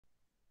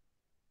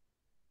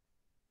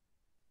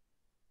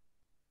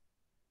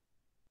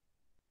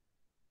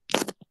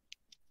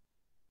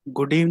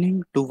Good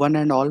evening to one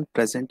and all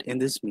present in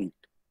this meet.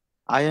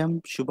 I am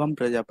Shubham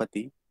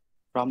Prajapati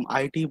from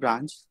IT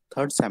branch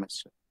 3rd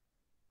semester.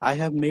 I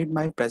have made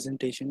my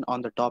presentation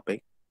on the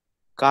topic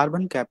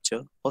carbon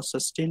capture for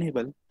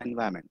sustainable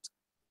environments.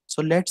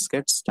 So let's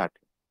get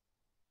started.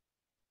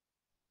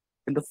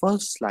 In the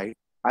first slide,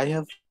 I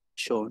have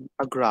shown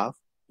a graph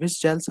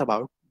which tells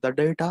about the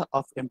data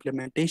of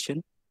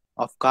implementation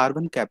of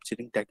carbon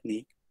capturing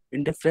technique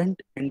in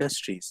different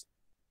industries.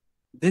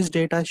 This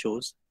data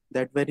shows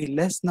that very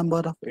less number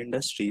of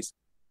industries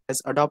has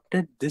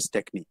adopted this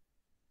technique.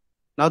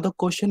 Now the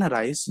question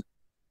arises,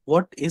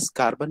 what is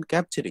carbon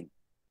capturing?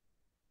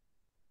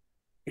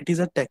 It is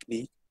a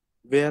technique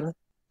where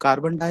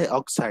carbon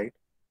dioxide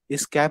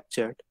is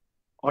captured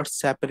or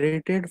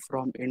separated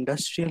from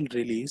industrial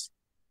release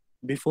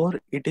before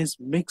it is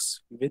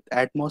mixed with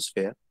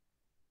atmosphere,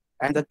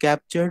 and the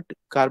captured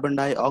carbon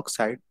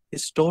dioxide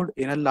is stored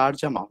in a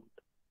large amount.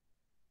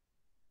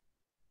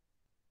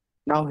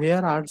 Now here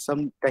are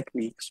some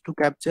techniques to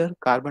capture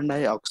carbon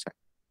dioxide.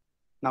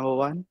 Number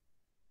 1,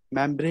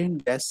 membrane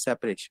gas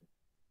separation.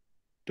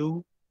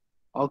 2,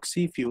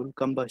 oxy-fuel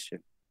combustion.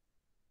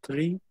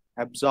 3,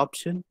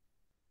 absorption.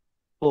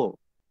 4,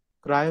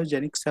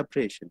 cryogenic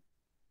separation.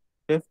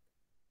 5th,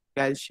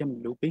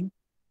 calcium looping.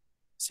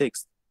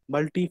 6th,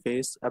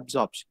 multi-phase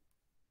absorption.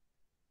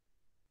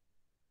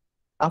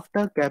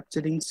 After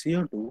capturing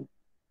CO2,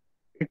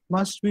 it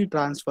must be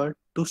transferred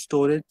to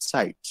storage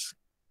sites.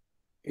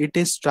 It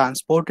is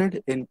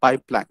transported in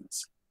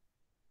pipelines.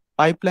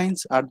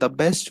 Pipelines are the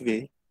best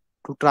way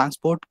to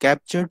transport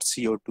captured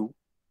CO2,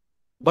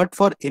 but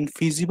for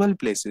infeasible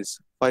places,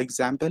 for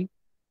example,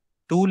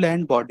 two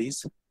land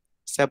bodies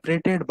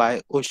separated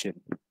by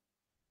ocean.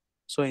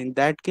 So in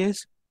that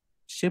case,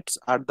 ships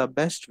are the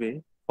best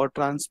way for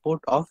transport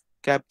of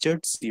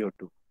captured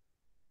CO2.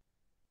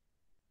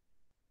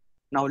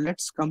 Now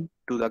let's come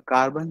to the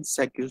carbon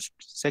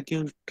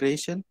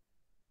sequestration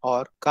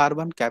or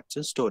carbon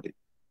capture storage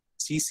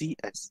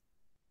 (CCS).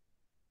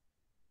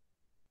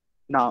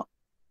 Now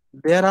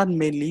there are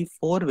mainly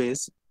four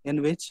ways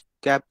in which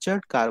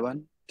captured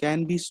carbon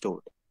can be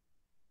stored.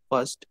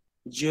 First,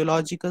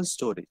 geological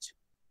storage.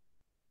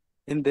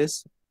 In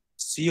this,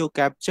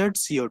 captured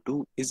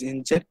CO2 is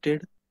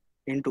injected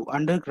into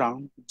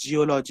underground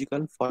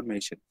geological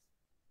formation.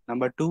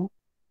 Number 2,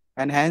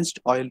 enhanced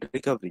oil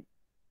recovery.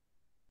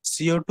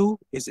 CO2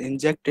 is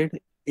injected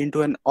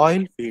into an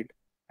oil field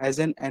as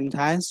an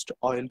enhanced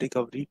oil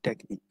recovery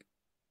technique.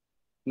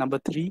 Number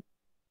 3,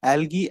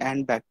 algae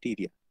and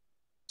bacteria.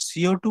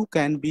 CO2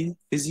 can be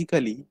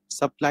physically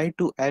supplied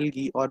to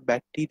algae or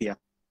bacteria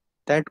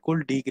that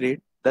could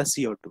degrade the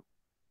CO2.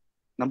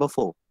 Number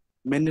 4,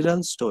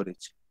 mineral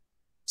storage.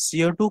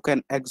 CO2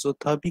 can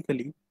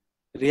exothermically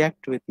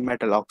react with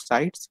metal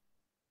oxides,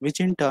 which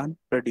in turn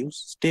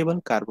produce stable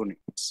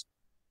carbonates.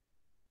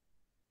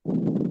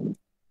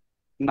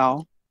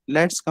 Now,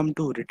 let's come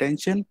to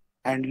retention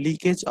and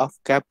leakage of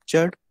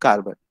captured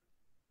carbon.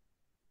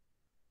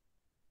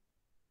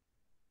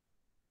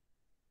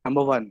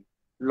 Number 1,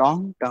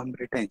 long-term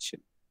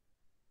retention.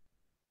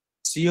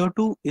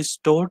 CO2 is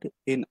stored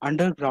in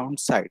underground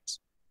sites,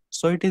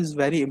 so it is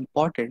very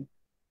important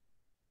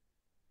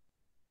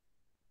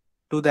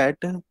to that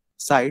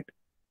site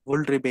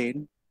will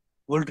remain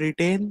will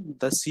retain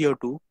the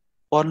CO2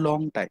 for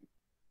long time.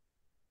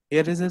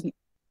 Here is an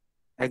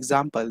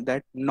example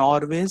that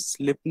Norway's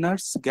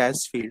Lipner's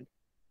gas field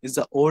is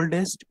the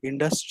oldest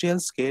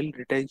industrial scale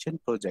retention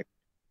project.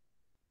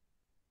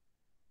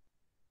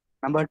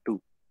 Number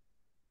 2,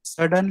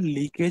 sudden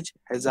leakage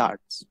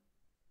hazards.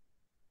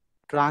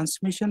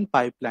 Transmission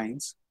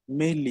pipelines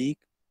may leak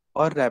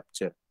or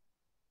rupture,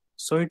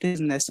 so it is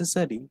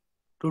necessary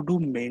to do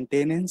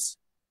maintenance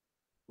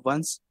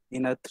once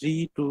in a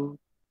 3 to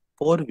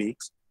 4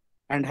 weeks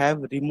and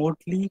have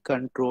remotely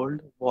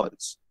controlled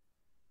valves,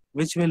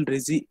 which will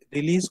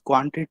release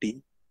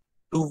quantity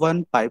to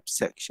one pipe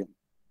section.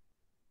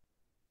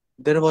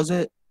 There was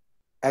a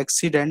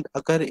accident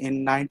occur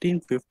in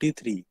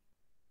 1953,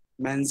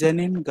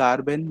 Manzanin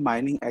Garben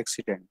mining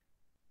accident,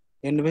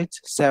 in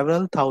which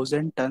several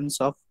thousand tons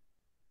of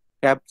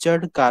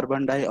captured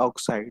carbon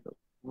dioxide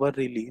were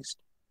released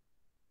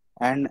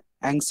and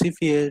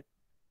asphyxiated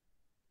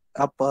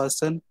a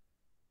person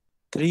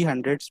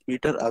 300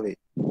 meters away.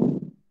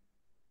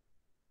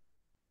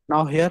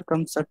 Now here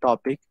comes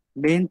the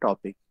main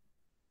topic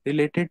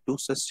related to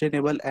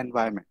sustainable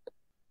environment,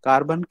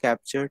 carbon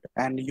captured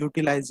and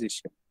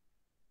utilization.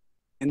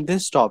 In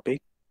this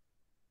topic,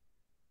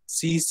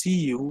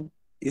 CCU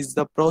is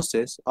the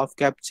process of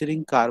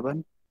capturing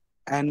carbon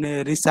and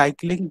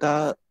recycling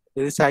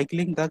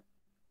the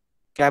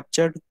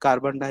captured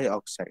carbon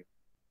dioxide.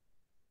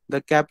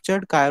 The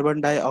captured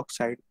carbon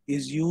dioxide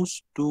is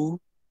used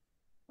to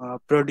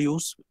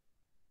produce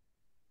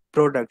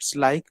products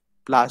like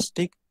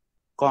plastic,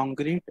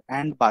 concrete,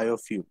 and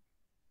biofuel.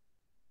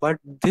 But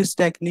this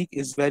technique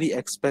is very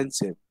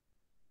expensive.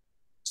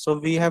 So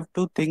we have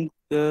to think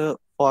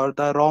for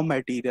the raw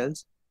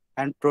materials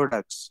and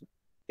products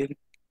in,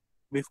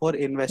 before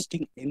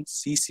investing in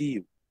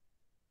CCU.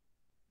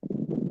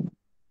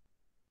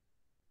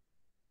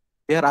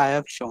 Here I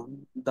have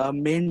shown the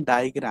main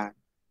diagram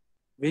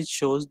which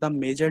shows the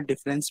major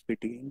difference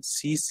between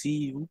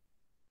CCU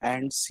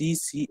and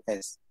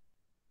CCS.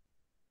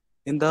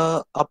 In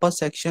the upper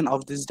section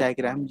of this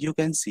diagram, you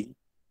can see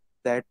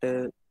that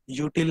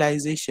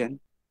utilization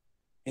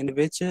in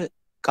which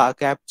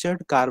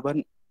captured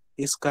carbon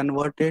is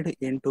converted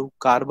into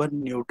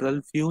carbon neutral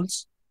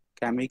fuels,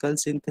 chemical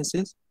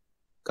synthesis,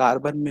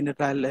 carbon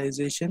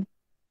mineralization,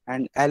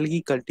 and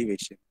algae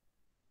cultivation.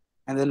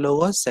 And the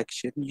lower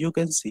section, you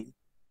can see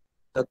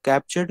the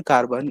captured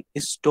carbon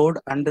is stored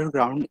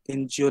underground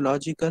in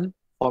geological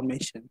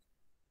formation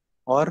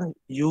or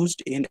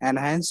used in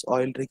enhanced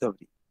oil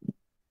recovery.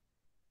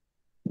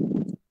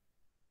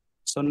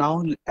 So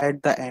now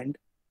at the end,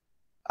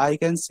 I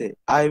can say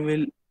I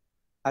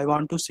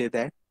want to say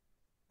that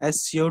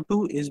as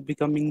CO2 is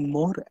becoming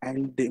more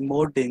and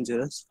more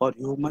dangerous for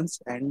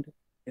humans and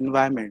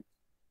environment,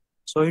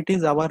 so it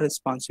is our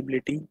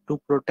responsibility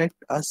to protect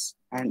us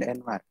and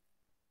environment.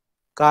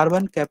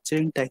 Carbon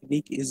capturing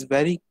technique is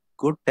very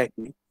good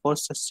technique for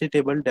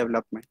sustainable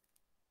development,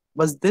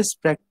 but this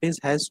practice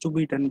has to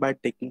be done by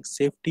taking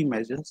safety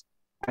measures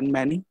and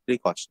many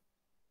precautions.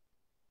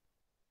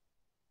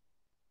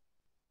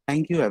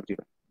 Thank you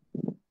everyone.